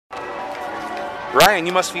Ryan,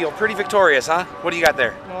 you must feel pretty victorious, huh? What do you got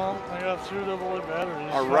there? Well, I got 2 AA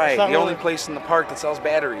batteries. All right, the only place in the park that sells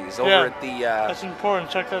batteries over at the that's important.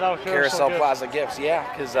 Check that out. Carousel Plaza Gifts. Yeah,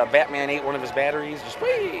 because Batman ate one of his batteries, just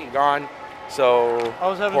gone. So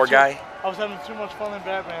poor guy. I was having too much fun in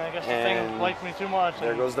Batman. I guess the thing liked me too much.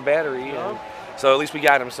 There goes the battery. And so at least we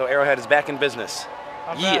got him. So Arrowhead is back in business.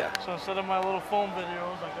 Back. So instead of my little phone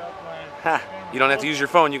videos, I got my. You don't have to use your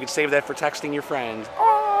phone. You can save that for texting your friend.